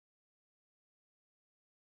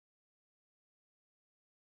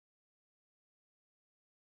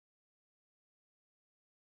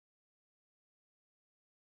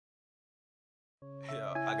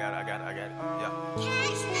Yeah, I got it. Yeah.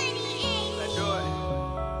 Cash money, Let's do it.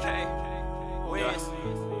 K.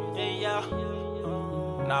 Wizz. Yeah.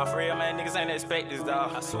 Nah, for real, man. Niggas ain't expect this,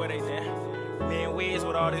 dawg. I swear they did. Me and Wizz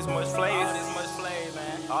with all this much flavor.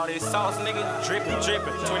 Man. All this sauce, nigga. Drippin'.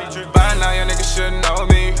 20 drip. By now, your niggas should know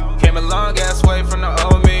me. Came a long ass way from the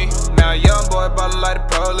old me. Now, young boy ballin' like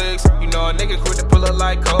the Pro Leagues. You know a nigga quit to pull up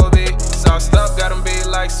like Kobe. Sauced up, got him big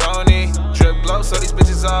like Sony. Drip blow, so these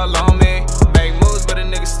bitches all on me. Make moves, but a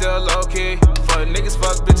nigga still low key. Fuck niggas,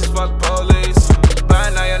 fuck bitches, fuck police. By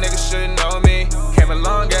now, your niggas should know me. Came a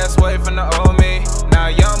long ass way from the old me. Now,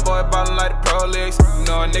 young boy ballin' like the Pro Leagues. You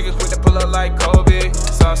know a nigga quit to pull up like Kobe.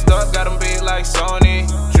 Sauced up, got him big like Sony.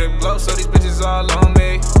 Drip blow, so these bitches all on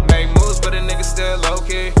me. Make moves, but a nigga still low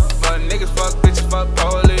key. Fuck niggas, fuck bitches, fuck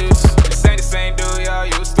police. This ain't the same dude y'all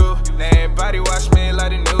used to. Now everybody watch me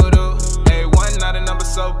like a noodle. A1, not a number,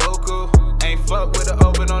 so buku. Ain't fuck with the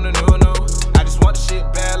open on the new. I just want the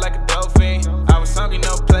shit bad like a dolphin. I was hungry,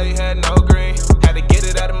 no play, had no green. Had to get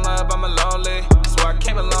it out of mud, I'm lonely. So I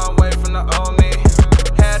came a long way from the old me.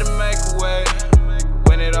 Had to make a way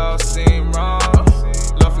when it all seemed wrong.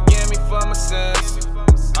 Lord, forgive me for my sins.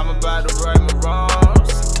 I'm about to right my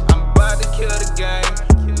wrongs. I'm about to kill the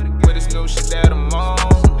game with this new shit that I'm on.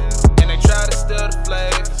 And they try to steal the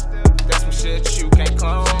flavor. That's some shit you can't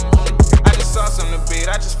clone. I just sauce on the beat,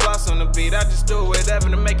 I just floss on the beat. I just do whatever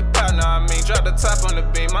to make it pop, know what I mean. Drop the top on the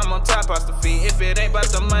beam, I'm on top off the feet. If it ain't about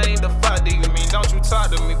the money, the fuck do you mean? Don't you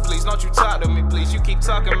talk to me, please, don't you talk to me, please. You keep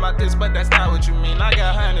talking about this, but that's not what you mean. I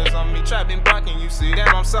got hundreds on me, trapped in blocking, you see.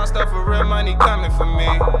 Damn, I'm sauced up for real money coming for me.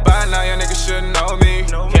 By now, your niggas should know me.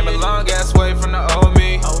 Came a long ass way from the old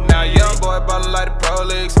me. Now, young boy ballin' like the Pro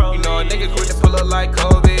Leagues. You know a nigga quit to pull up like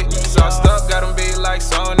Kobe. Sauced up, got him big like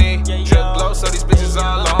Sony. Drip blow, so these bitches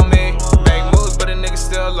all on me. Make moves, but a nigga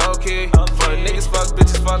still low key. Fuck niggas, fuck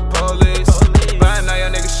bitches, fuck police. By now, your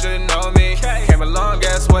niggas should know me. Came a long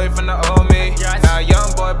ass way from the old me. Now,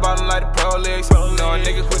 young boy ballin' like the Pro Leagues. You know a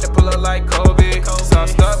nigga quit to pull up like Kobe.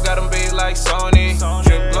 Sauced up, got him big like Sony.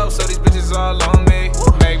 Drip blow, so these bitches all on me.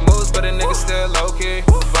 Make moves, but a nigga still low key.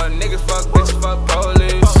 Fuck niggas, fuck bitches, fuck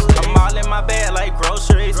police. I'm all in my bag like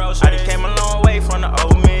groceries. I just came a long way from the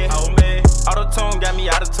old me. Auto-tune got me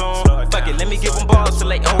out of tune. Fuck it, let me give them balls till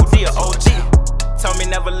they OD or OG. Told me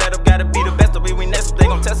never let up, gotta be the best. But we next, they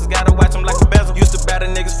gon' test us, gotta watch them like a bezel. Used to batter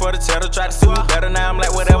niggas for the cheddar, try to sue better. Now I'm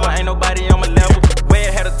like whatever, ain't nobody on my level. Way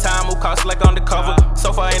ahead of time, who cost like undercover.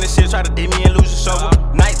 So far in the shit, try to dip me and lose your shovel.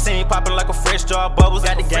 19 popping like a fresh jar of bubbles.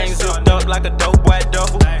 Got the game zipped up like a dope boy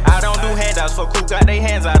duffel. I don't do handouts for who got they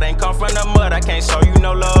hands out. Ain't come from the mud, I can't show you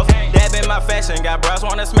no love. That been my fashion, got bros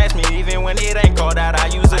wanna smash me. Even when it ain't cold out, I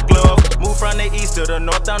use a glove. Move from the east to the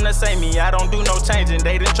north, I'm the same me. I don't do no changing,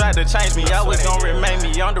 they done tried to change me. I was gon' remain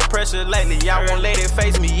me, under pressure lately. I won't let it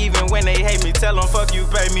face me, even when they hate me. Tell them fuck you,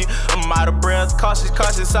 pay me. I'm out of breath,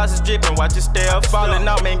 cautious, sausage dripping. Watch it stay up, falling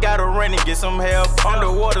out, man, gotta run and get some help.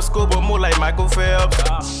 Underwater scuba, move like Michael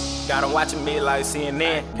Phelps. Got 'em watching me like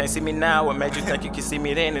CNN. Can't see me now, what made you think you can see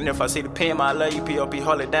me then? And if I see the pen, I love you, P.O.P.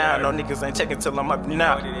 hold it down. No niggas ain't checking till I'm up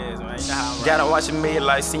now. Got 'em watching me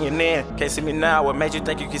like CNN. Can't see me now, what made you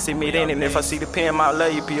think you can see me then? And if I see the pen, I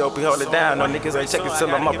love you, P.O.P. hold it down. No niggas ain't checking till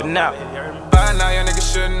I'm up and out. By now, your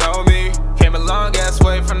niggas should know me. Came a long ass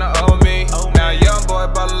way from the old me. Now, young boy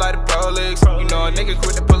ballin' like the Pro Leagues. You know a nigga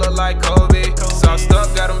quit to pull up like Kobe. Sauced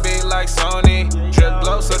up, got him big like Sony. Drip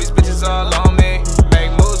blow, so these bitches all on me.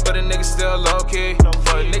 Make moves, but a nigga still low key.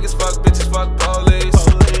 Fuck niggas, fuck bitches, fuck police.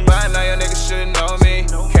 By now, your niggas should know me.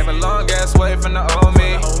 Came a long ass way from the old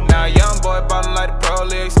me. Now, young boy ballin' like the Pro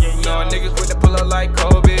Leagues. You know a nigga quit to pull up like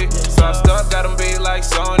Kobe. Sauced up, got him big like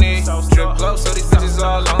Sony. Drip blow, so these bitches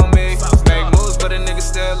all on me. Make moves, but a nigga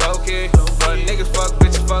still low key. Fuck niggas, fuck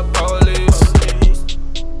bitches, fuck police.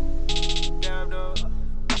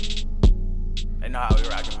 They know how we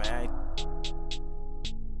rockin', man.